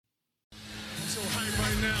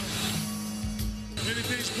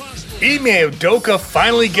Anything's possible. Ime Udoka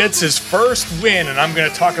finally gets his first win, and I'm going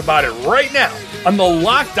to talk about it right now on the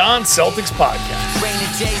Locked On Celtics podcast. Rain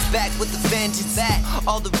and Jay's back with the vengeance.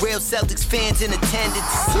 All the real Celtics fans in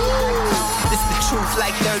attendance. This the truth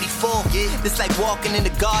like 34. This like walking in the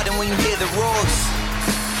garden when you hear the roars.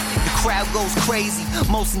 The crowd goes crazy.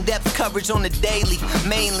 Most in-depth coverage on the daily.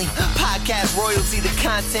 Mainly podcast royalty, the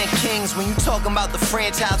content kings. When you talking about the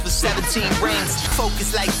franchise with 17 rings.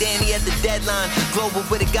 Focus like Danny at the deadline. Global,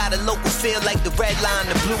 but it got a local feel like the red line,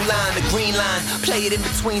 the blue line, the green line. Play it in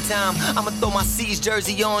between time. I'ma throw my C's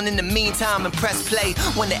jersey on in the meantime and press play.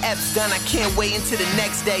 When the F's done, I can't wait until the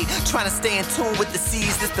next day. Trying to stay in tune with the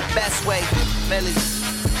C's, this the best way. Melly.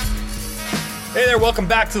 Hey there, welcome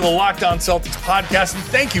back to the Locked On Celtics podcast, and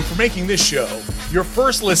thank you for making this show your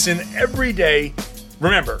first listen every day.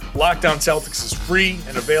 Remember, Locked On Celtics is free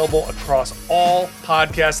and available across all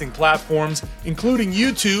podcasting platforms, including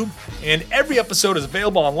YouTube, and every episode is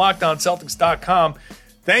available on LockedOnCeltics.com.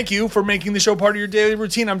 Thank you for making the show part of your daily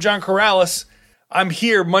routine. I'm John Corrales. I'm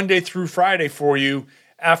here Monday through Friday for you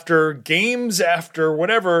after games, after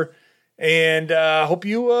whatever, and hope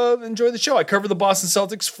you enjoy the show. I cover the Boston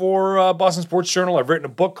Celtics for Boston Sports Journal. I've written a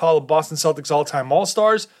book called The Boston Celtics All-Time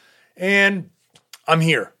All-Stars, and I'm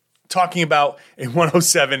here talking about a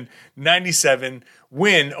 107-97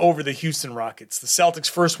 win over the Houston Rockets. The Celtics'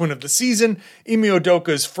 first win of the season, Ime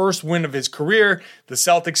Udoka's first win of his career. The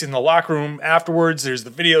Celtics in the locker room afterwards, there's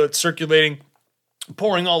the video that's circulating,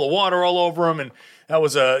 pouring all the water all over him, and that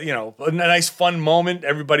was a nice, fun moment.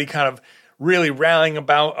 Everybody kind of really rallying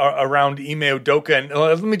around Ime Udoka. And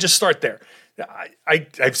let me just start there.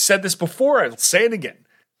 I've said this before. I'll say it again.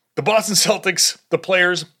 The Boston Celtics, the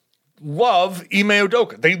players, love Ime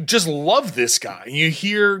Udoka. They just love this guy. You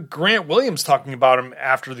hear Grant Williams talking about him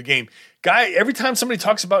after the game. Every time somebody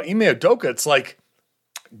talks about Ime Udoka, it's like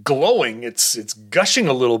glowing. It's gushing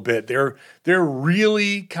a little bit. They're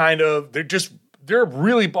really they're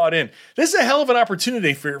really bought in. This is a hell of an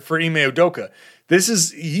opportunity for Ime Udoka.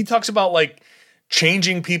 He talks about like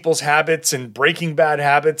changing people's habits and breaking bad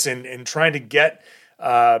habits and trying to get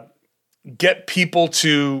people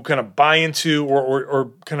to kind of buy into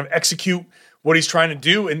or kind of execute what he's trying to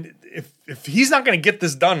do. And if he's not going to get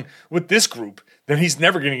this done with this group, then he's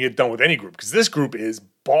never going to get done with any group, because this group is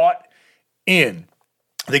bought in.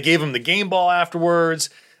 They gave him the game ball afterwards.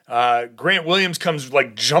 Grant Williams comes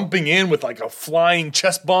like jumping in with like a flying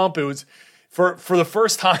chest bump. It was for the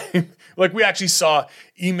first time, like we actually saw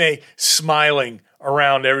Ime smiling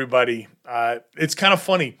around everybody. It's kind of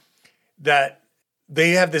funny that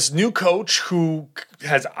they have this new coach who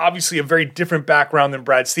has obviously a very different background than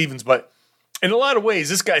Brad Stevens, but in a lot of ways,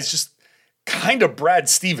 this guy's just kind of Brad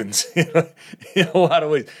Stevens in a lot of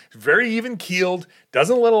ways. Very even-keeled,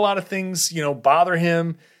 doesn't let a lot of things, bother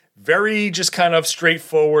him. Very just kind of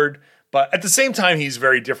straightforward, but at the same time, he's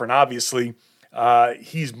very different, obviously.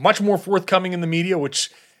 He's much more forthcoming in the media,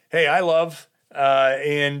 which, hey, I love.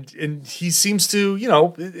 And he seems to,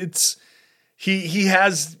 he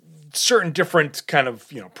has certain different kind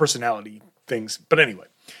of, personality things. But anyway,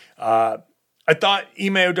 I thought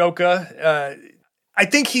Ime Udoka, I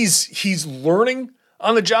think he's learning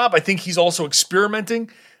on the job. I think he's also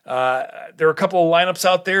experimenting. There are a couple of lineups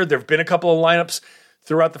out there. There have been a couple of lineups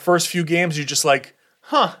throughout the first few games. You're just like,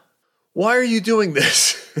 why are you doing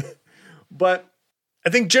this? But I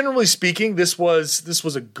think generally speaking, this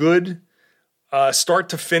was a good start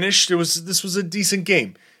to finish. This was a decent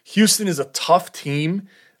game. Houston is a tough team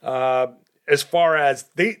as far as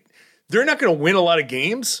they're not going to win a lot of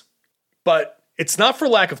games, but it's not for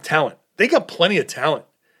lack of talent. They got plenty of talent.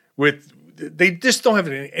 They just don't have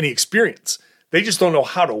any experience. They just don't know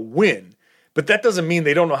how to win. But that doesn't mean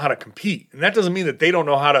they don't know how to compete, and that doesn't mean that they don't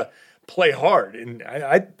know how to play hard. And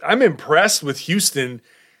I'm impressed with Houston.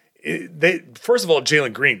 First of all,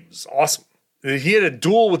 Jalen Green was awesome. He had a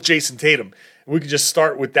duel with Jayson Tatum. We could just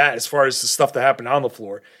start with that as far as the stuff that happened on the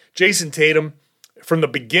floor. Jayson Tatum, from the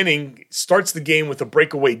beginning, starts the game with a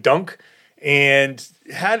breakaway dunk and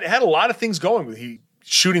had a lot of things going. He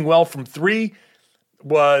shooting well from three,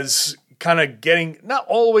 was kind of getting not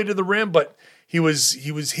all the way to the rim, but he was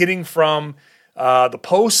hitting from the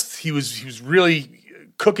post. He was really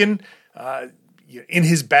cooking in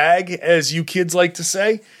his bag, as you kids like to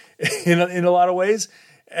say, in a lot of ways.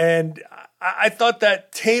 And I thought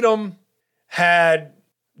that Tatum had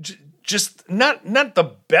just not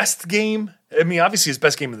the best game. I mean, obviously his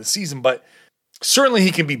best game of the season, but certainly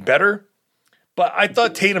he can be better. But I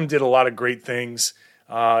thought Tatum did a lot of great things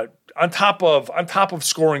on top of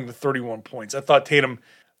scoring the 31 points. I thought Tatum,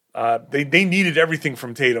 they needed everything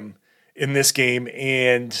from Tatum in this game,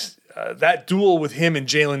 and that duel with him and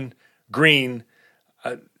Jalen Green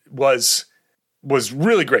was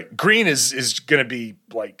really great. Green is going to be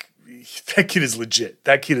like, that kid is legit.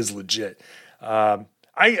 That kid is legit. I'm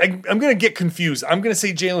going to get confused. I'm going to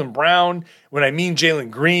say Jaylen Brown when I mean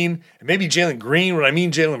Jalen Green, and maybe Jalen Green when I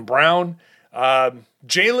mean Jaylen Brown.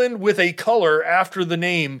 Jalen with a color after the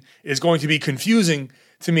name is going to be confusing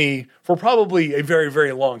to me for probably a very,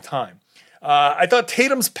 very long time. I thought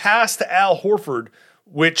Tatum's pass to Al Horford,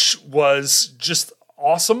 which was just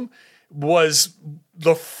awesome, was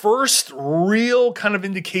the first real kind of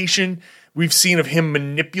indication we've seen of him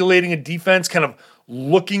manipulating a defense, kind of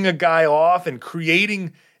looking a guy off and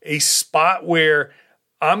creating a spot where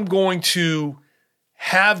I'm going to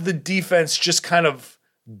have the defense just kind of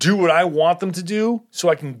do what I want them to do so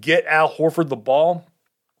I can get Al Horford the ball.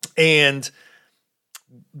 And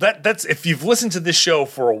that's if you've listened to this show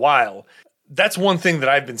for a while, that's one thing that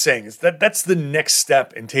I've been saying is that's the next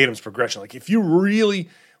step in Tatum's progression. Like if you really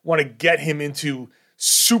want to get him into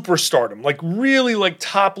superstardom, like really like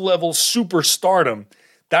top level superstardom,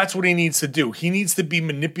 that's what he needs to do. He needs to be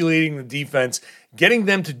manipulating the defense, getting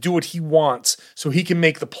them to do what he wants so he can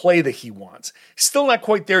make the play that he wants. Still not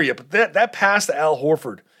quite there yet, but that pass to Al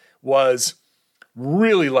Horford was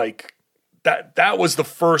really like that. That was the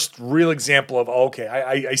first real example of, okay,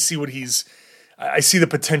 I see I see the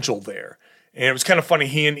potential there. And it was kind of funny.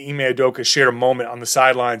 He and Ime Udoka shared a moment on the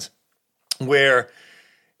sidelines where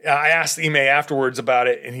I asked Ime afterwards about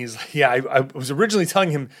it, and he's like, yeah, I was originally telling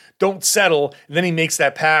him, don't settle, and then he makes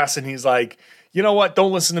that pass, and he's like, you know what,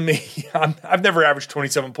 don't listen to me. I've never averaged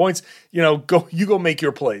 27 points. You go make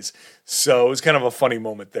your plays. So it was kind of a funny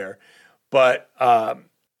moment there. But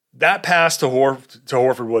that pass to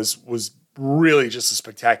Horford was really just a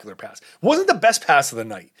spectacular pass. It wasn't the best pass of the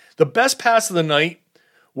night. The best pass of the night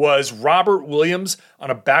was Robert Williams on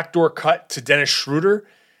a backdoor cut to Dennis Schroeder.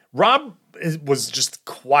 Rob was just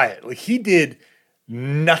quiet. Like he did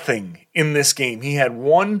nothing in this game. He had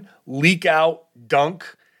one leak out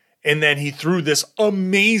dunk, and then he threw this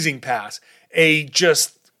amazing pass. A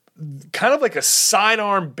just kind of like a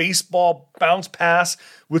sidearm baseball bounce pass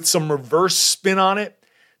with some reverse spin on it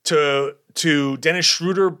to Dennis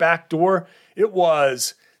Schroeder backdoor.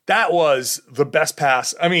 That was the best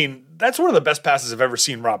pass. I mean, that's one of the best passes I've ever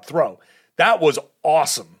seen Rob throw. That was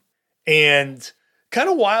awesome. And kind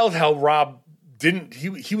of wild how Rob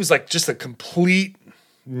he was like just a complete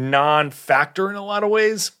non-factor in a lot of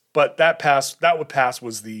ways, but that pass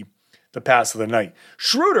was the pass of the night.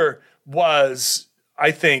 Schroeder was, I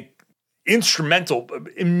think, instrumental,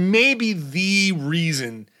 maybe the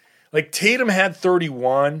reason. Like Tatum had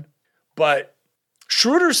 31, but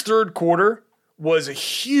Schroeder's third quarter was a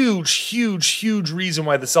huge, huge, huge reason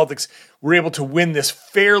why the Celtics were able to win this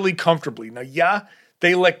fairly comfortably. Now, yeah,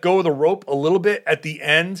 they let go of the rope a little bit at the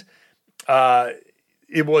end.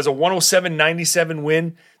 It was a 107-97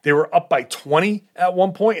 win. They were up by 20 at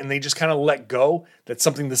one point, and they just kind of let go. That's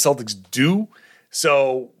something the Celtics do.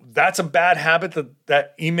 So that's a bad habit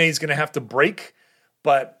that Ime is going to have to break.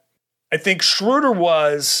 But I think Schroeder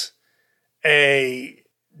was a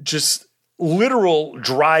just literal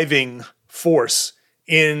driving force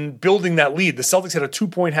in building that lead. The Celtics had a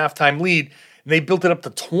 2-point halftime lead, and they built it up to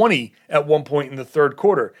 20 at one point in the third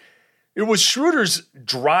quarter. It was Schroeder's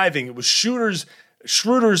driving. It was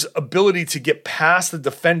Schroeder's ability to get past the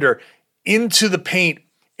defender into the paint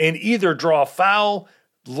and either draw a foul,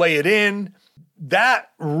 lay it in.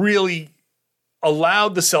 That really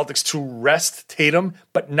allowed the Celtics to rest Tatum,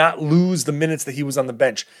 but not lose the minutes that he was on the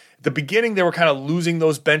bench. At the beginning, they were kind of losing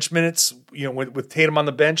those bench minutes, with Tatum on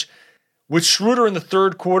the bench. With Schroeder in the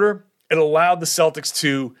third quarter, it allowed the Celtics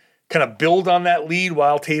to kind of build on that lead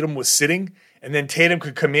while Tatum was sitting, and then Tatum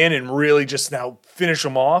could come in and really just now finish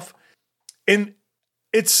them off. And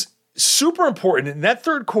it's super important. In that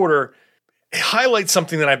third quarter, it highlights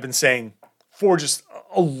something that I've been saying for just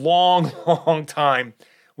a long, long time.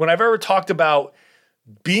 When I've ever talked about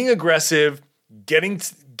being aggressive, getting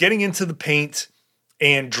into the paint,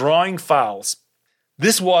 and drawing fouls,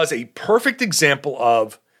 this was a perfect example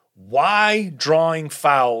of why drawing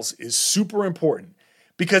fouls is super important.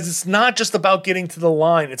 Because it's not just about getting to the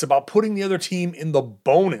line, it's about putting the other team in the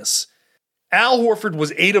bonus. Al Horford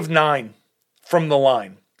was 8 of 9 from the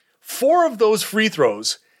line. 4 of those free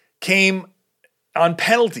throws came on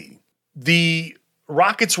penalty. The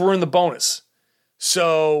Rockets were in the bonus.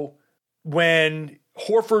 So when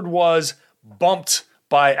Horford was bumped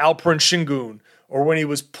by Alperen Şengün, or when he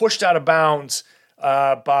was pushed out of bounds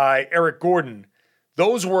by Eric Gordon,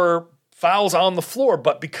 those were fouls on the floor.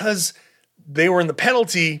 But because they were in the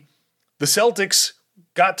penalty, the Celtics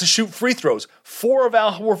got to shoot free throws. 4 of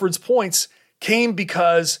Al Horford's points came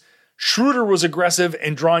because Schroeder was aggressive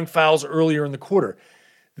and drawing fouls earlier in the quarter.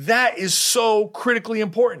 That is so critically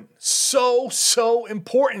important. So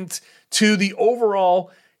important to the overall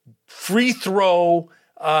free throw,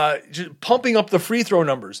 just pumping up the free throw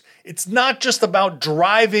numbers. It's not just about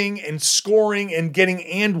driving and scoring and getting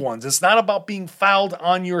and ones. It's not about being fouled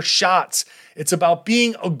on your shots. It's about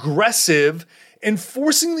being aggressive and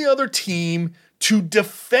forcing the other team to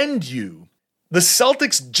defend you. The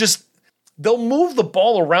Celtics they'll move the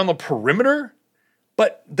ball around the perimeter,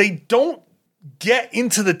 but they don't get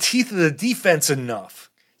into the teeth of the defense enough.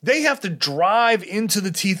 They have to drive into the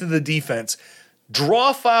teeth of the defense,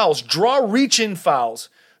 draw fouls, draw reach-in fouls,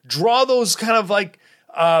 draw those kind of like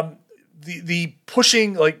the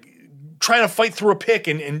pushing, like trying to fight through a pick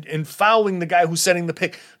and fouling the guy who's setting the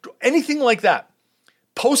pick. Anything like that.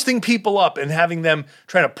 Posting people up and having them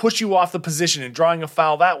trying to push you off the position and drawing a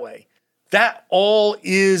foul that way. That all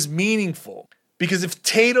is meaningful. Because if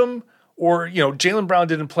Tatum or, Jaylen Brown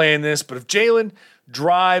didn't play in this, but if Jaylen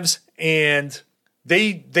drives and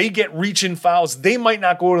they get reach-in fouls, they might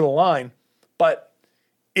not go to the line. But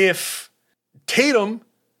if Tatum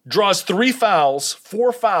draws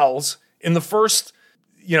 4 fouls in the first,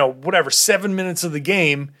 7 minutes of the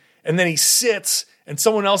game, and then he sits and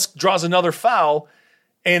someone else draws another foul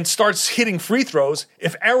and starts hitting free throws,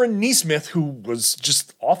 if Aaron Nesmith, who was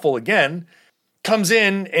just awful again, comes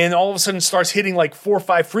in and all of a sudden starts hitting like 4 or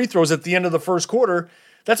 5 free throws at the end of the first quarter,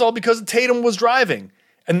 that's all because Tatum was driving.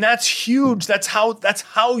 And that's huge. That's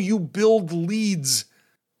how you build leads.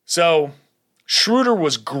 So Schroeder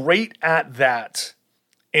was great at that.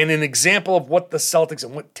 And an example of what the Celtics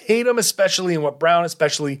and what Tatum especially and what Brown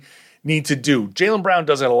especially need to do. Jaylen Brown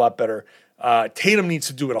does it a lot better. Tatum needs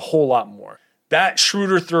to do it a whole lot more. That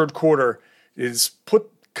Schroeder third quarter is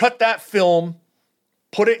cut that film,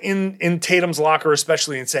 put it in Tatum's locker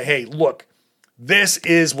especially, and say, hey, look, this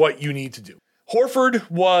is what you need to do. Horford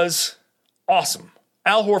was awesome.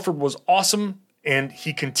 Al Horford was awesome, and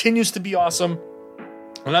he continues to be awesome.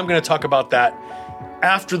 And I'm going to talk about that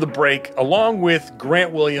after the break, along with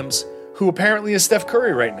Grant Williams, who apparently is Steph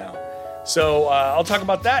Curry right now. So I'll talk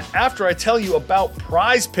about that after I tell you about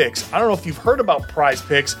Prize Picks. I don't know if you've heard about Prize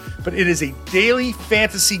Picks, but it is a daily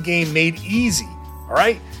fantasy game made easy. All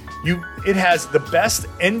right? It has the best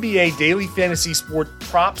NBA daily fantasy sport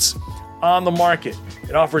props on the market.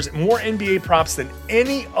 It offers more NBA props than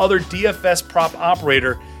any other DFS prop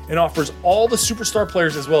operator and offers all the superstar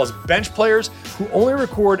players as well as bench players who only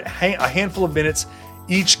record a handful of minutes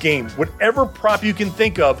each game. Whatever prop you can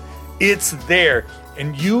think of, it's there.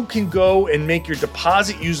 And you can go and make your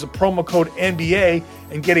deposit, use the promo code NBA,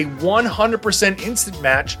 and get a 100% instant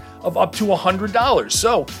match of up to $100.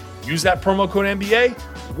 So use that promo code NBA,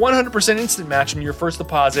 100% instant match in your first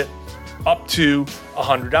deposit up to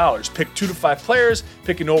 $100. Pick 2 to 5 players,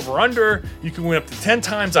 pick an over-under. You can win up to 10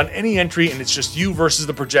 times on any entry, and it's just you versus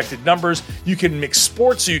the projected numbers. You can mix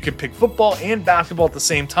sports, so you can pick football and basketball at the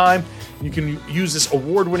same time. You can use this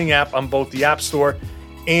award-winning app on both the App Store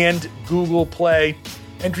and Google Play.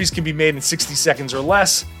 Entries can be made in 60 seconds or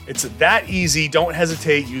less. It's that easy. Don't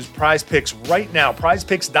hesitate. Use Prize Picks right now.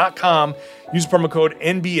 PrizePicks.com. Use promo code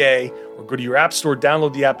NBA or go to your App Store.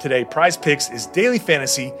 Download the app today. Prize Picks is daily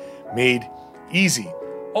fantasy made easy.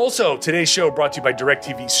 Also, today's show brought to you by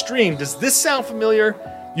DirecTV Stream. Does this sound familiar?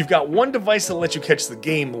 You've got one device that lets you catch the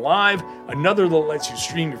game live, another that lets you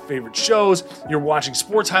stream your favorite shows, you're watching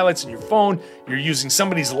sports highlights on your phone, you're using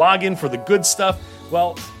somebody's login for the good stuff.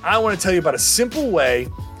 Well, I want to tell you about a simple way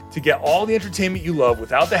to get all the entertainment you love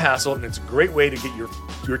without the hassle, and it's a great way to get your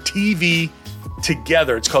TV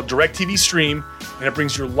together. It's called DirecTV Stream, and it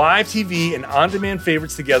brings your live TV and on-demand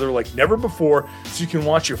favorites together like never before, so you can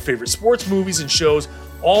watch your favorite sports, movies, and shows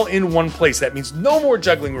all in one place. That means no more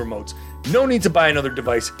juggling remotes, no need to buy another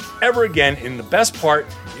device ever again, and the best part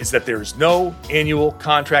is that there is no annual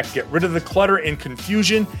contract. Get rid of the clutter and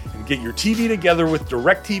confusion and get your TV together with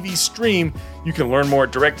DirecTV Stream. You can learn more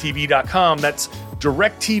at directtv.com. That's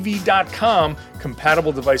directtv.com.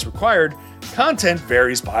 Compatible device required. Content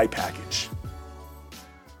varies by package.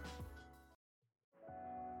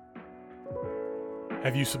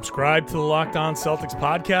 Have you subscribed to the Locked On Celtics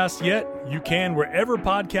podcast yet? You can wherever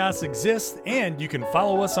podcasts exist, and you can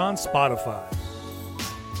follow us on Spotify.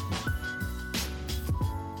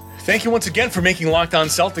 Thank you once again for making Locked On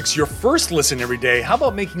Celtics your first listen every day. How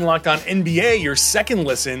about making Locked On NBA your second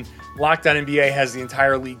listen? Locked On NBA has the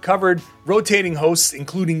entire league covered, rotating hosts,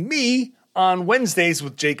 including me, on Wednesdays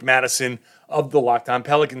with Jake Madison of the Locked On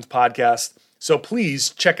Pelicans podcast. So please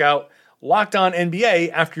check out Locked On NBA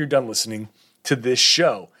after you're done listening to this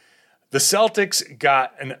show. The Celtics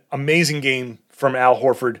got an amazing game from Al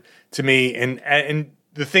Horford to me, and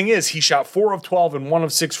the thing is, he shot 4 of 12 and 1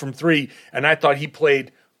 of 6 from 3, and I thought he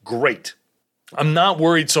played great. I'm not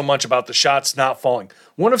worried so much about the shots not falling.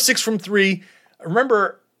 1 of 6 from 3.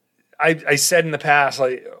 Remember, I said in the past,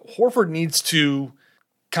 like, Horford needs to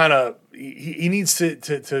kind of, he needs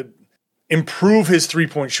to improve his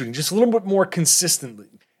three-point shooting just a little bit more consistently.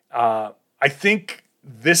 I think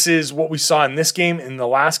this is what we saw in this game, in the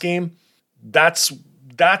last game. That's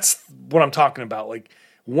what I'm talking about. Like,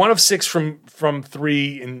 1 of 6 from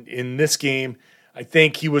 3 in this game. I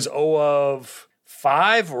think he was 0 of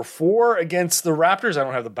 5 or 4 against the Raptors. I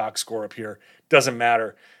don't have the box score up here. Doesn't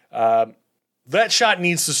matter. That shot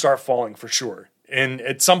needs to start falling for sure. And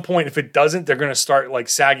at some point, if it doesn't, they're going to start like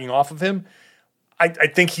sagging off of him. I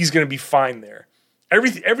think he's going to be fine there.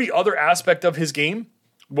 Every other aspect of his game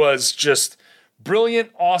was just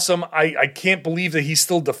brilliant, awesome. I can't believe that he's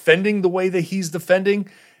still defending the way that he's defending.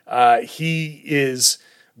 He is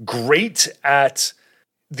great at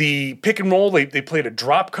the pick and roll. They played a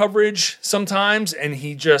drop coverage sometimes, and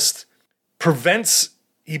he just prevents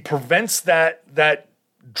that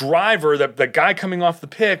driver, the guy coming off the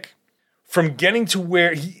pick, from getting to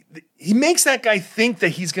where he makes that guy think that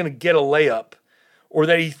he's going to get a layup, or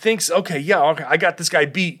that he thinks, okay, I got this guy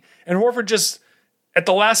beat. And Horford just, at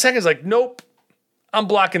the last second, is like, nope, I'm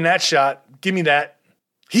blocking that shot. Give me that.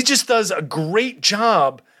 He just does a great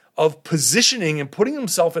job of positioning and putting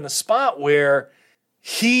himself in a spot where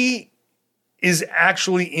he is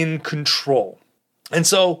actually in control. And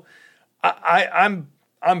so I'm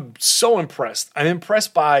so impressed. I'm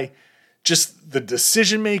impressed by just the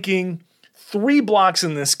decision-making. 3 blocks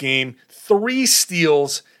in this game, 3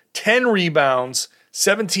 steals, 10 rebounds,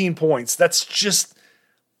 17 points. That's just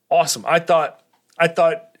awesome. I thought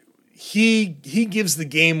he gives the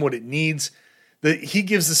game what it needs. He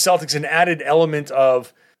gives the Celtics an added element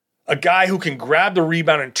of a guy who can grab the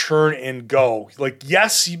rebound and turn and go. Like,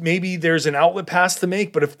 yes, maybe there's an outlet pass to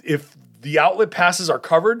make, but if the outlet passes are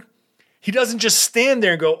covered, he doesn't just stand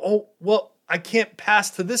there and go, oh, well, I can't pass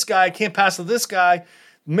to this guy. I can't pass to this guy.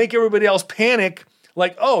 Make everybody else panic.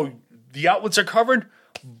 Like, oh, the outlets are covered.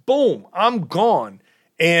 Boom, I'm gone.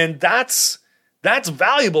 And that's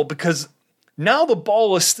valuable because now the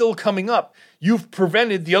ball is still coming up.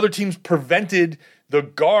 The other team's prevented the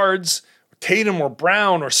guards, Tatum or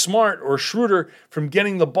Brown or Smart or Schroeder, from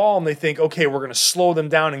getting the ball, and they think, okay, we're going to slow them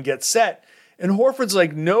down and get set. And Horford's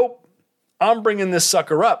like, nope, I'm bringing this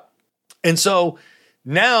sucker up. And so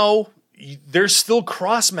now there's still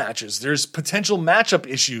cross matches. There's potential matchup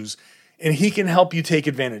issues, and he can help you take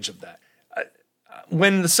advantage of that.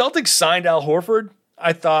 When the Celtics signed Al Horford,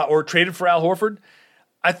 I thought, or traded for Al Horford,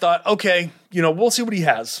 I thought, okay, we'll see what he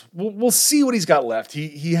has. We'll see what he's got left.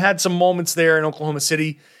 He had some moments there in Oklahoma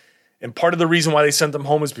City, and part of the reason why they sent him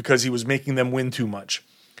home is because he was making them win too much.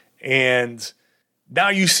 And now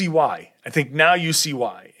you see why. I think now you see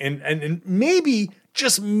why. And maybe,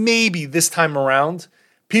 just maybe this time around,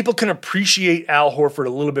 people can appreciate Al Horford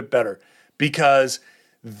a little bit better because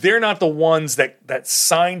they're not the ones that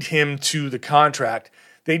signed him to the contract.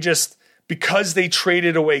 They just, because they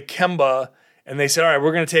traded away Kemba and they said, all right,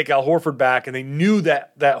 we're going to take Al Horford back, and they knew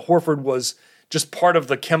that Horford was just part of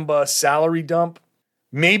the Kemba salary dump,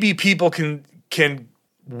 maybe people can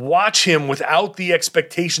watch him without the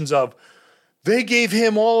expectations of, they gave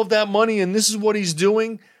him all of that money and this is what he's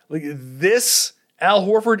doing. Like this Al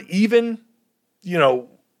Horford, even,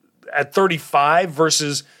 at 35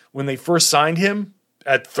 versus when they first signed him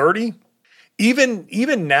at 30,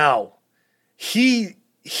 even now, he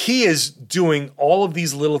is doing all of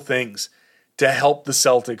these little things to help the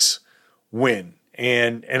Celtics win.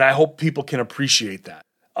 And I hope people can appreciate that.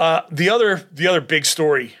 The other big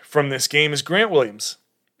story from this game is Grant Williams.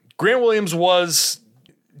 Grant Williams was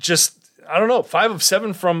just, 5 of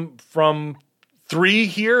 7 from 3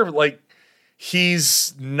 here. Like,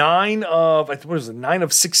 he's 9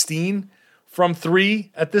 of 16 from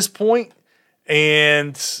 3 at this point.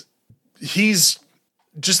 And he's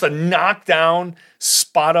just a knockdown,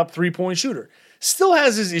 spot-up three-point shooter. Still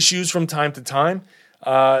has his issues from time to time.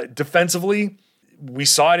 Defensively, we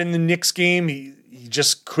saw it in the Knicks game. He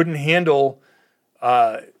just couldn't handle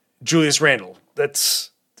Julius Randle.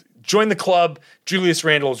 Join the club. Julius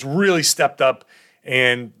Randle has really stepped up.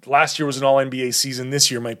 And last year was an All-NBA season.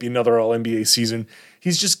 This year might be another All-NBA season.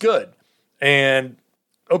 He's just good. And,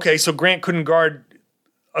 okay, so Grant couldn't guard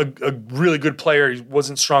a really good player. He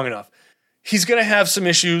wasn't strong enough. He's going to have some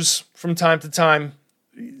issues from time to time,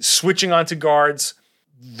 switching onto guards.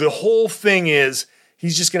 The whole thing is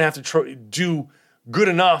he's just going to have to do good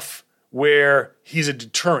enough where he's a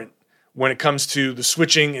deterrent when it comes to the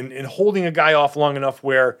switching and holding a guy off long enough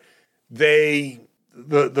where they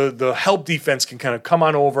the help defense can kind of come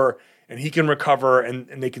on over and he can recover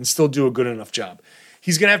and they can still do a good enough job.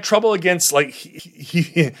 He's going to have trouble against, like,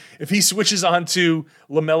 he if he switches on to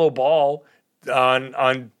LaMelo Ball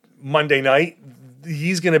on Monday night,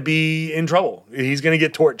 he's going to be in trouble. He's going to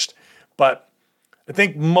get torched. But I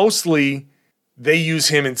think mostly they use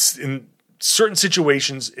him in certain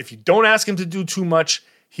situations. If you don't ask him to do too much,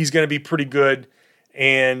 he's going to be pretty good.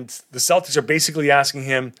 And the Celtics are basically asking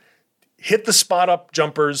him, hit the spot up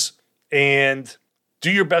jumpers and do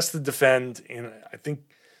your best to defend. And I think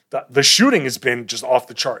the shooting has been just off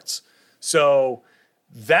the charts. So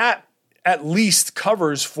that at least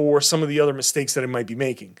covers for some of the other mistakes that he might be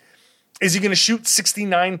making. Is he going to shoot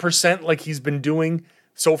 69% like he's been doing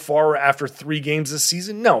so far after 3 games this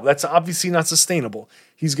season? No, that's obviously not sustainable.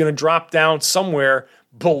 He's going to drop down somewhere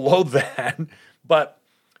below that. But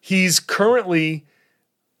he's currently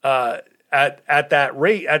at that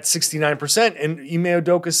rate at 69%. And Ime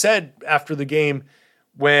Udoka said after the game,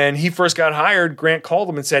 when he first got hired, Grant called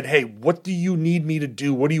him and said, hey, what do you need me to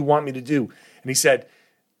do? What do you want me to do? And he said,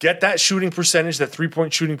 get that shooting percentage, that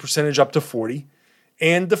 3-point shooting percentage up to 40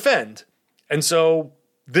 and defend. And so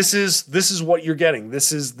this is what you're getting.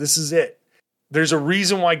 This is it. There's a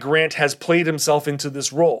reason why Grant has played himself into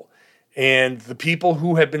this role. And the people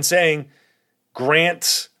who have been saying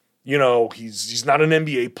Grant, he's not an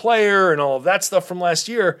NBA player and all of that stuff from last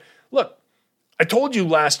year. Look, I told you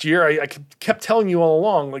last year, I kept telling you all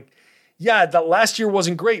along, like, yeah, that last year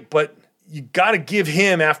wasn't great, but you got to give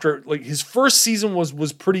him after, like, his first season was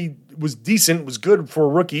decent, was good for a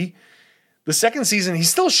rookie. The second season, he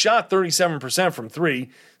still shot 37% from 3.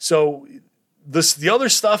 So the other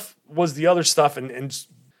stuff was the other stuff, and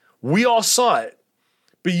we all saw it.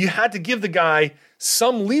 But you had to give the guy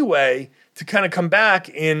some leeway to kind of come back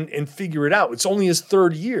and figure it out. It's only his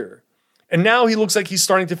 3rd year. And now he looks like he's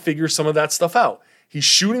starting to figure some of that stuff out. He's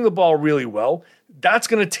shooting the ball really well. That's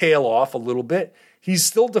going to tail off a little bit. He's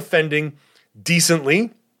still defending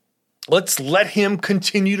decently. Let's let him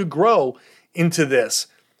continue to grow into this.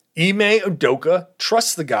 Ime Udoka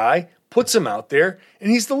trusts the guy, puts him out there, and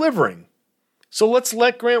he's delivering. So let's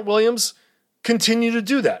let Grant Williams continue to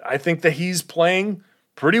do that. I think that he's playing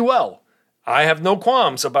pretty well. I have no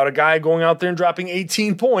qualms about a guy going out there and dropping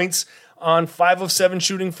 18 points on 5 of 7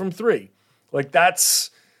 shooting from 3. Like, that's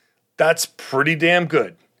pretty damn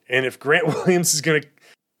good. And if Grant Williams is going to,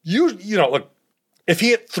 look, if he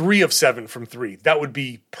hit 3 of 7 from 3, that would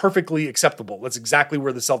be perfectly acceptable. That's exactly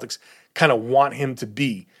where the Celtics kind of want him to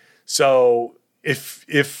be. So if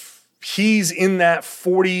he's in that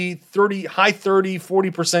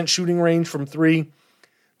 40% shooting range from 3,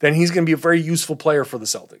 then he's going to be a very useful player for the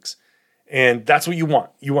Celtics. And that's what you want.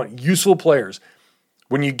 You want useful players.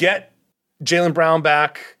 When you get Jaylen Brown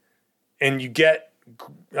back and you get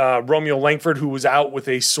Romeo Langford, who was out with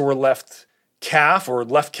a sore left calf or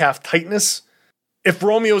left calf tightness, if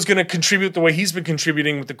Romeo is going to contribute the way he's been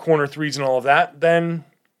contributing with the corner threes and all of that, then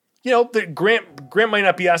Grant might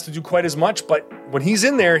not be asked to do quite as much, but when he's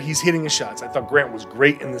in there, he's hitting his shots. I thought Grant was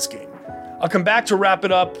great in this game. I'll come back to wrap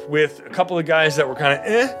it up with a couple of guys that were kind of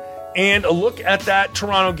and a look at that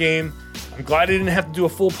Toronto game. I'm glad I didn't have to do a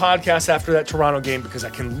full podcast after that Toronto game because I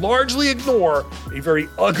can largely ignore a very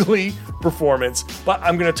ugly performance, but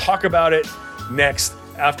I'm going to talk about it next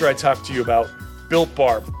after I talk to you about Built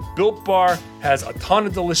Bar. Built Bar has a ton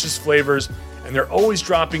of delicious flavors, and they're always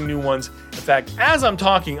dropping new ones. In fact, as I'm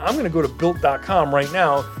talking, I'm going to go to Built.com right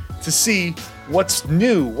now to see what's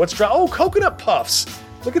new, Oh, coconut puffs.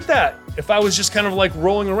 Look at that. If I was just kind of like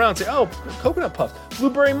rolling around, say, oh, coconut puffs.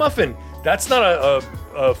 Blueberry muffin. That's not a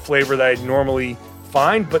flavor that I normally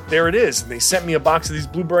find, but there it is. And they sent me a box of these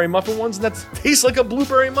blueberry muffin ones, and that tastes like a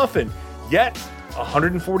blueberry muffin. Yet,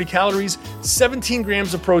 140 calories, 17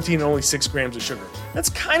 grams of protein, and only 6 grams of sugar.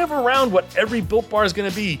 That's kind of around what every Built Bar is going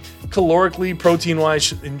to be, calorically,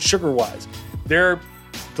 protein-wise, and sugar-wise. They're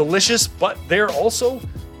delicious, but they're also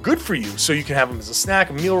good for you. So you can have them as a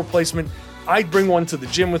snack, a meal replacement. I bring one to the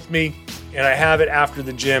gym with me, and I have it after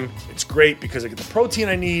the gym. It's great because I get the protein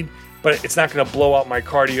I need, but it's not going to blow out my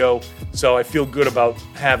cardio, so I feel good about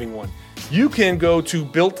having one. You can go to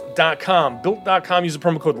Built.com. Built.com, use the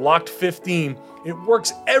promo code LOCKED15. It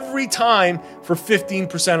works every time for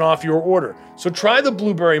 15% off your order. So try the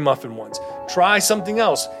blueberry muffin ones. Try something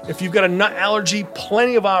else. If you've got a nut allergy,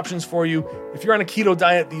 plenty of options for you. If you're on a keto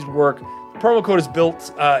diet, these work. The promo code is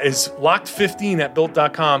LOCKED15 at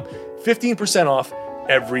Built.com. 15% off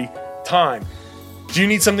every time. Do you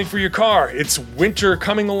need something for your car? It's winter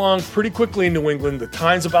coming along pretty quickly in New England. The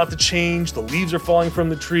time's about to change. The leaves are falling from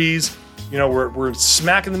the trees. We're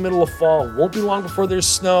smack in the middle of fall. It won't be long before there's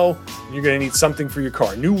snow. And you're going to need something for your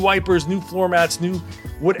car. New wipers, new floor mats, new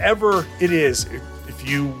whatever it is. If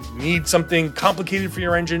you need something complicated for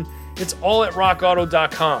your engine, it's all at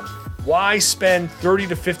rockauto.com. Why spend 30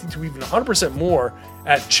 to 50 to even 100% more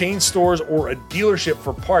at chain stores or a dealership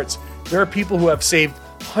for parts? There are people who have saved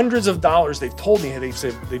hundreds of dollars. They've told me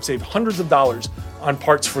they've saved hundreds of dollars on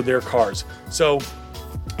parts for their cars. So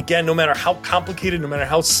again, no matter how complicated, no matter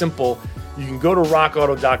how simple, you can go to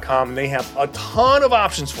rockauto.com and they have a ton of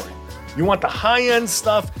options for you. You want the high-end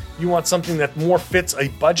stuff, you want something that more fits a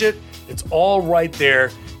budget, it's all right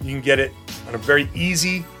there. You can get it on a very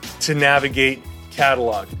easy to navigate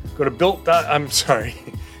catalog. Go to go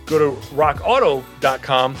to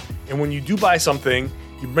rockauto.com, and when you do buy something,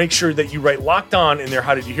 you make sure that you write Locked On in their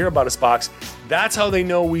How Did You Hear About Us box. That's how they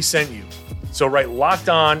know we sent you. So write Locked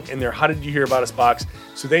On in their How Did You Hear About Us box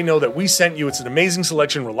so they know that we sent you. It's an amazing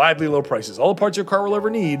selection, reliably low prices. All the parts your car will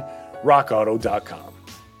ever need, rockauto.com.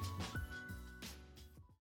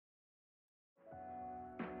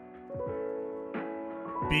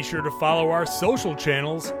 Be sure to follow our social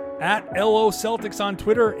channels at LO Celtics on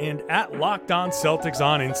Twitter and at Locked On Celtics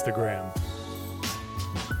on Instagram.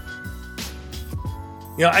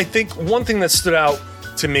 I think one thing that stood out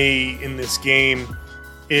to me in this game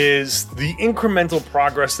is the incremental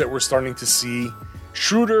progress that we're starting to see.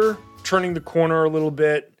 Schroeder turning the corner a little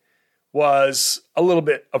bit was a little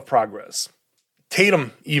bit of progress.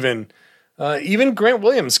 Tatum even Grant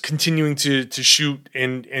Williams continuing to shoot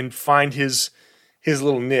and find his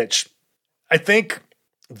little niche. I think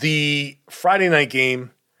the Friday night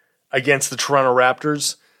game against the Toronto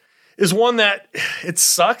Raptors is one that it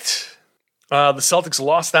sucked. The Celtics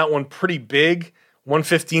lost that one pretty big,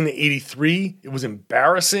 115-83. It was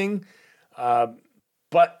embarrassing.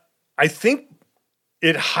 But I think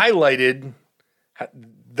it highlighted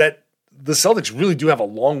that the Celtics really do have a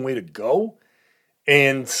long way to go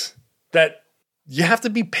and that you have to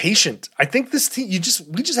be patient. I think this team, we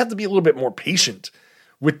just have to be a little bit more patient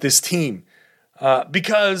with this team.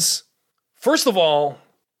 Because first of all,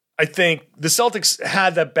 I think the Celtics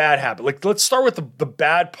had that bad habit. Like, let's start with the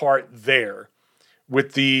bad part there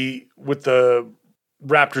with the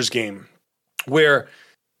Raptors game, where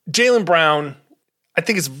Jaylen Brown, I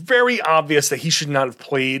think it's very obvious that he should not have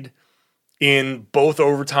played in both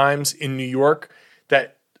overtimes in New York,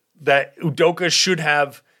 that Udoka should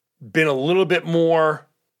have been a little bit more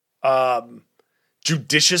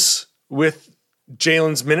judicious with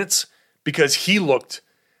Jalen's minutes because he looked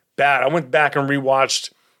bad. I went back and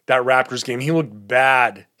rewatched that Raptors game. He looked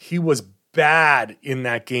bad. He was bad in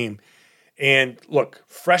that game. And look,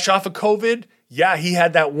 fresh off of COVID, yeah, he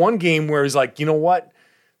had that one game where he's like, you know what?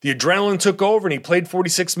 The adrenaline took over and he played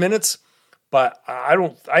 46 minutes, but I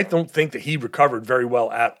don't think that he recovered very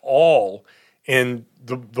well at all. And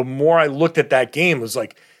the more I looked at that game, it was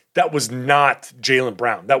like, that was not Jaylen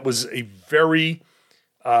Brown. That was a very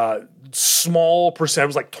small percent. It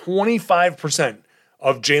was like 25%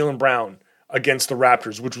 of Jaylen Brown against the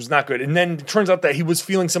Raptors, which was not good. And then it turns out that he was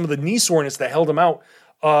feeling some of the knee soreness that held him out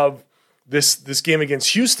of this game against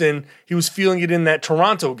Houston. He was feeling it in that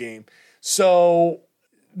Toronto game. So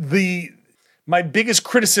my biggest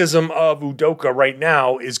criticism of Udoka right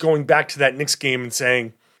now is going back to that Knicks game and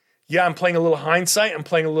saying, yeah, I'm playing a little hindsight. I'm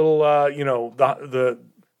playing a little,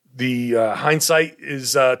 the hindsight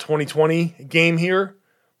is 2020 game here,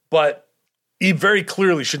 but he very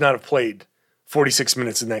clearly should not have played 46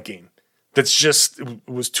 minutes in that game. That's just, it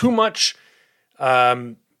was too much.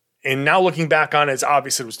 And now looking back on it, it's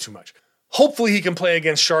obvious it was too much. Hopefully he can play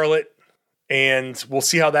against Charlotte, and we'll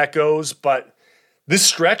see how that goes. But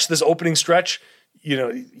this opening stretch, you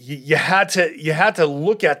had to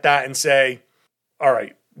look at that and say, all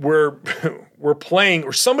right, we're playing,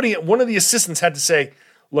 or one of the assistants had to say,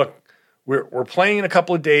 look, we're playing in a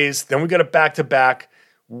couple of days, then we got a back-to-back.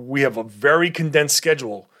 We have a very condensed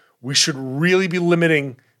schedule. We should really be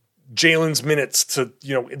limiting Jalen's minutes to,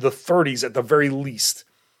 the 30s at the very least.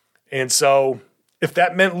 And so if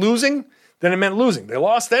that meant losing, then it meant losing. They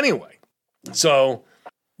lost anyway. So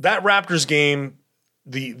that Raptors game,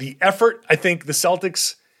 the effort, I think the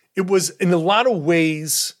Celtics, it was in a lot of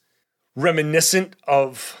ways reminiscent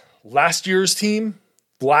of last year's team,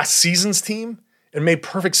 last season's team. It made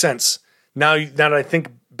perfect sense now that I think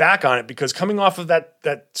back on it, because coming off of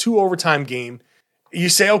that 2 overtime game, you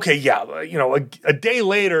say, okay, yeah, a day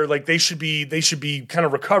later, like they should be kind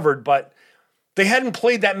of recovered, but they hadn't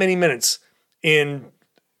played that many minutes in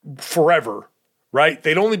forever, right?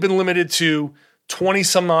 They'd only been limited to 20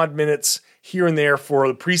 some odd minutes, here and there for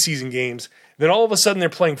the preseason games. Then all of a sudden they're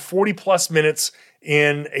playing 40-plus minutes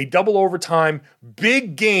in a double overtime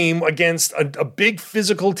big game against a big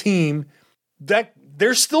physical team that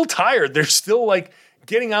they're still tired. They're still like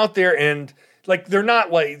getting out there and like they're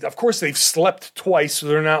not like, of course they've slept twice, so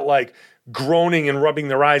they're not like groaning and rubbing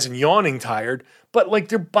their eyes and yawning tired, but like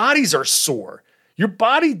their bodies are sore. Your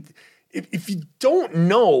body, if you don't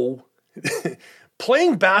know,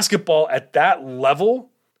 playing basketball at that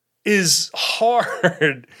level is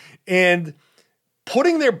hard, and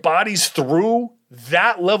putting their bodies through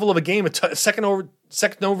that level of a game, a second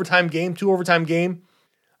overtime game, 2 overtime game,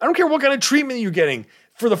 I don't care what kind of treatment you're getting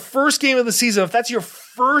for the first game of the season. If that's your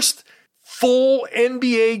first full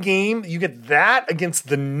NBA game, you get that against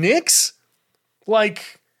the Knicks,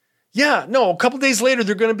 like, yeah, no, a couple days later,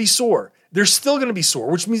 they're going to be sore. They're still going to be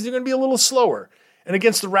sore, which means they're going to be a little slower. And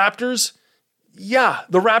against the Raptors, yeah,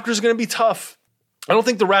 the Raptors are going to be tough. I don't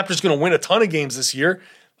think the Raptors are going to win a ton of games this year.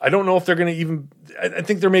 I don't know if they're going to even, I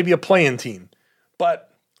think there may be a play-in team.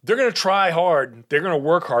 But they're going to try hard. They're going to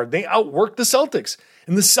work hard. They outworked the Celtics.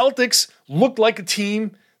 And the Celtics looked like a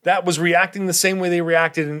team that was reacting the same way they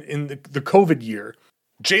reacted in the COVID year.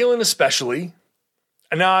 Jalen especially.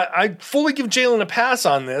 And now I fully give Jalen a pass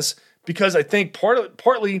on this because I think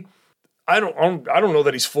partly I don't know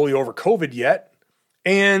that he's fully over COVID yet.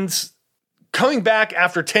 And coming back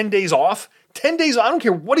after 10 days off, I don't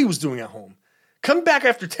care what he was doing at home. Coming back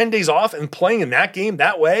after 10 days off and playing in that game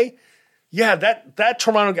that way, yeah, that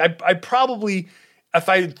Toronto, I probably, if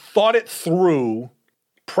I thought it through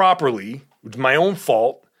properly, which is my own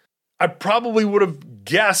fault, I probably would have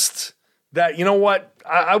guessed that, you know what,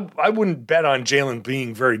 I wouldn't bet on Jalen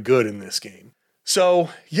being very good in this game. So,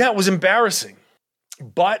 yeah, it was embarrassing.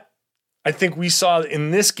 But I think we saw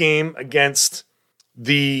in this game against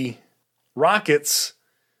the Rockets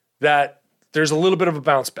that there's a little bit of a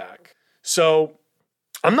bounce back. So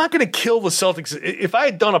I'm not going to kill the Celtics. If I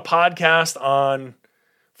had done a podcast on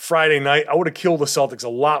Friday night, I would have killed the Celtics a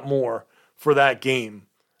lot more for that game.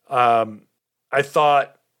 I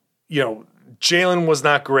thought, Jalen was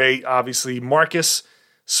not great, obviously. Marcus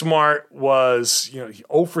Smart was,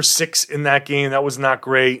 0 for 6 in that game. That was not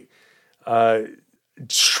great.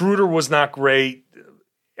 Schroeder was not great.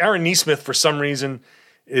 Aaron Nesmith, for some reason,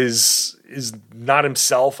 is not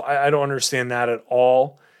himself. I don't understand that at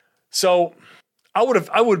all. So I would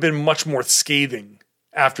have been much more scathing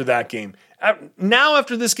after that game. Now,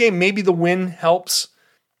 after this game, maybe the win helps.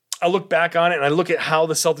 I look back on it and I look at how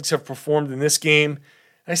the Celtics have performed in this game.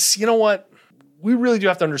 And I see, you know what? We really do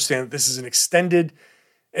have to understand that this is an extended,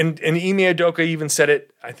 and Ime Udoka even said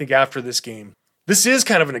it, I think, after this game. This is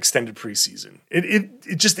kind of an extended preseason.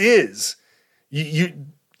 It just is.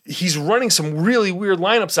 He's running some really weird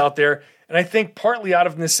lineups out there, and I think partly out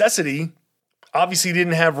of necessity. Obviously, he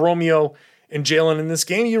didn't have Romeo and Jalen in this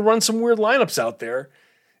game. You run some weird lineups out there.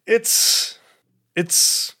 That's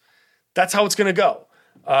how it's going to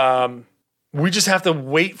go. We just have to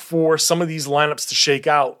wait for some of these lineups to shake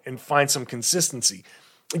out and find some consistency.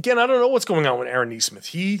 Again, I don't know what's going on with Aaron Nesmith.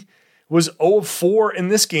 He was 0-4 in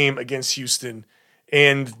this game against Houston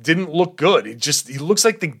and didn't look good. He looks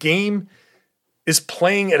like the game is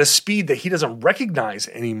playing at a speed that he doesn't recognize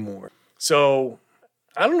anymore. So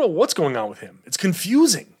I don't know what's going on with him. It's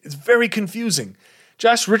confusing. It's very confusing.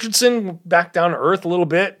 Josh Richardson back down to earth a little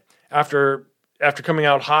bit after coming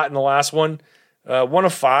out hot in the last one. 1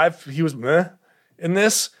 of 5. He was meh in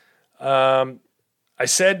this. I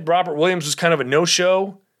said Robert Williams was kind of a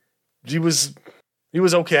no-show. He was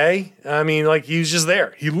okay. I mean, like, he was just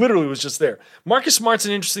there. He literally was just there. Marcus Smart's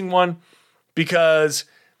an interesting one because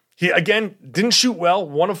he, again, didn't shoot well.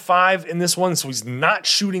 1 of 5 in this one, so he's not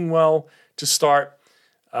shooting well to start.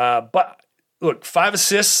 But look, 5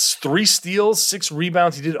 assists, 3 steals, 6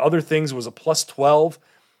 rebounds. He did other things. It was a plus 12.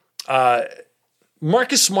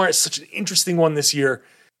 Marcus Smart is such an interesting one this year.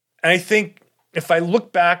 And I think if I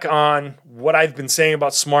look back on what I've been saying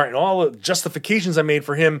about Smart and all the justifications I made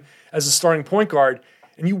for him as a starting point guard,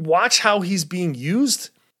 and you watch how he's being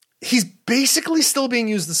used, he's basically still being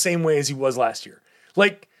used the same way as he was last year.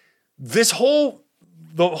 Like, the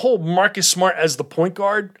whole Marcus Smart as the point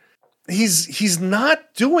guard, he's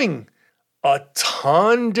not doing a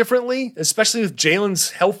ton differently, especially if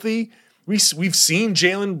Jalen's healthy. We've seen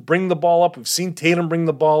Jalen bring the ball up. We've seen Tatum bring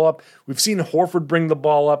the ball up. We've seen Horford bring the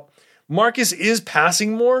ball up. Marcus is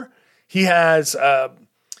passing more. He has,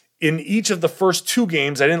 in each of the first 2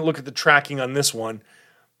 games, I didn't look at the tracking on this one,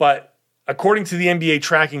 but according to the NBA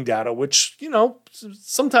tracking data, which,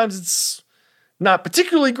 sometimes it's not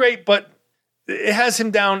particularly great, but it has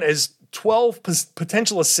him down as 12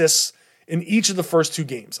 potential assists in each of the first 2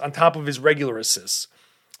 games on top of his regular assists.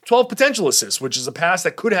 12 potential assists, which is a pass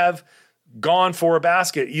that could have gone for a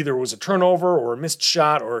basket. Either it was a turnover or a missed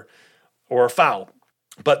shot or a foul.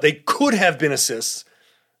 But they could have been assists.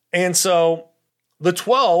 And so the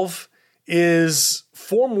 12 is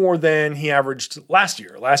 4 more than he averaged last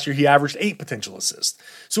year. Last year he averaged 8 potential assists.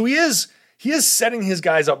 So he is setting his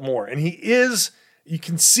guys up more. And you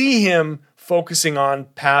can see him focusing on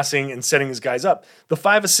passing and setting his guys up. The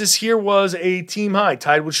 5 assists here was a team high,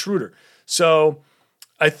 tied with Schroeder. So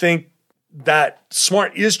I think that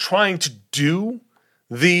Smart is trying to do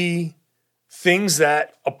the things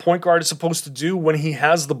that a point guard is supposed to do when he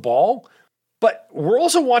has the ball. But we're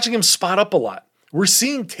also watching him spot up a lot. We're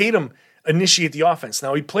seeing Tatum initiate the offense.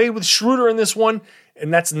 Now, he played with Schroeder in this one,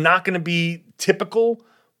 and that's not going to be typical,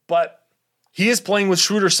 but he is playing with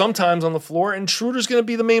Schroeder sometimes on the floor, and Schroeder's going to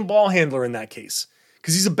be the main ball handler in that case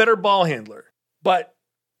because he's a better ball handler. But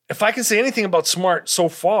if I can say anything about Smart so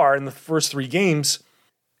far in the first 3 games,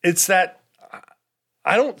 it's that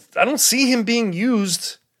I don't see him being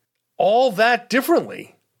used all that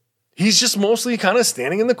differently. He's just mostly kind of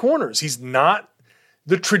standing in the corners. He's not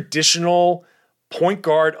the traditional point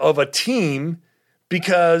guard of a team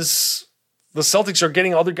because the Celtics are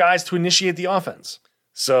getting other guys to initiate the offense.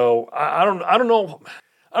 So I don't know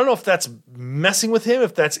if that's messing with him,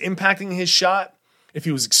 if that's impacting his shot, if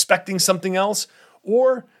he was expecting something else,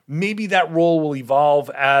 or maybe that role will evolve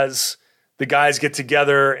as the guys get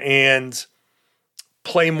together and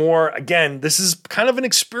play more. Again, this is kind of an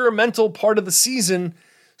experimental part of the season.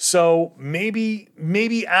 So maybe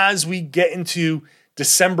as we get into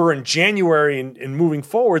December and January and moving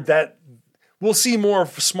forward, that we'll see more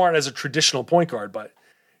of Smart as a traditional point guard. But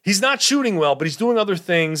he's not shooting well, but he's doing other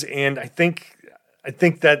things. And I think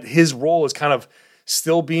that his role is kind of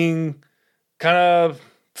still being kind of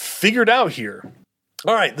figured out here.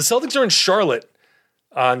 All right, the Celtics are in Charlotte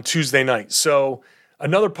on Tuesday night. So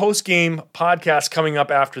another post-game podcast coming up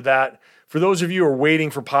after that. For those of you who are waiting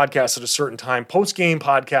for podcasts at a certain time, post-game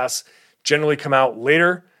podcasts generally come out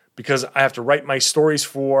later because I have to write my stories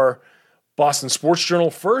for Boston Sports Journal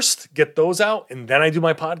first, get those out, and then I do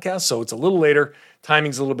my podcast. So it's a little later.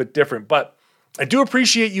 Timing's a little bit different. But I do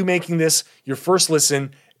appreciate you making this your first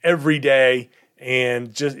listen every day.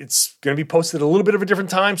 And just it's going to be posted at a little bit of a different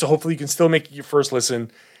time. So hopefully you can still make it your first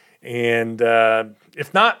listen. And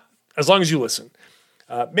if not, as long as you listen.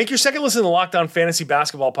 Make your second listen to the Locked On Fantasy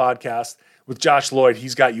Basketball Podcast with Josh Lloyd.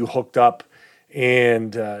 He's got you hooked up.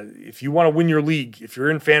 And if you want to win your league, if you're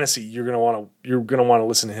in fantasy, you're gonna want to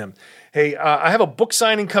listen to him. Hey, I have a book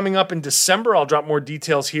signing coming up in December. I'll drop more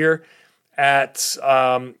details here at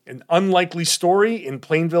An Unlikely Story in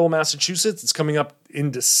Plainville, Massachusetts. It's coming up in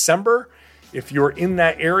December. If you're in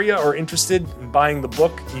that area or interested in buying the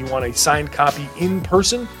book and you want a signed copy in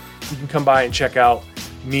person, you can come by and check out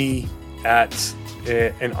me at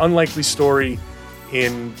An Unlikely Story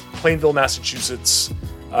in Plainville, Massachusetts,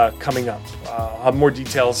 coming up. I'll have more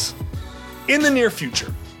details in the near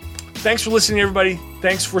future. Thanks for listening, everybody.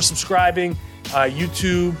 Thanks for subscribing.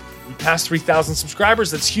 YouTube, we passed 3,000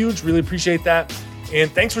 subscribers. That's huge. Really appreciate that.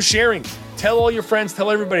 And thanks for sharing. Tell all your friends, tell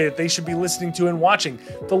everybody that they should be listening to and watching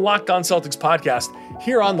the Locked On Celtics podcast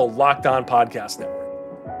here on the Locked On Podcast Network.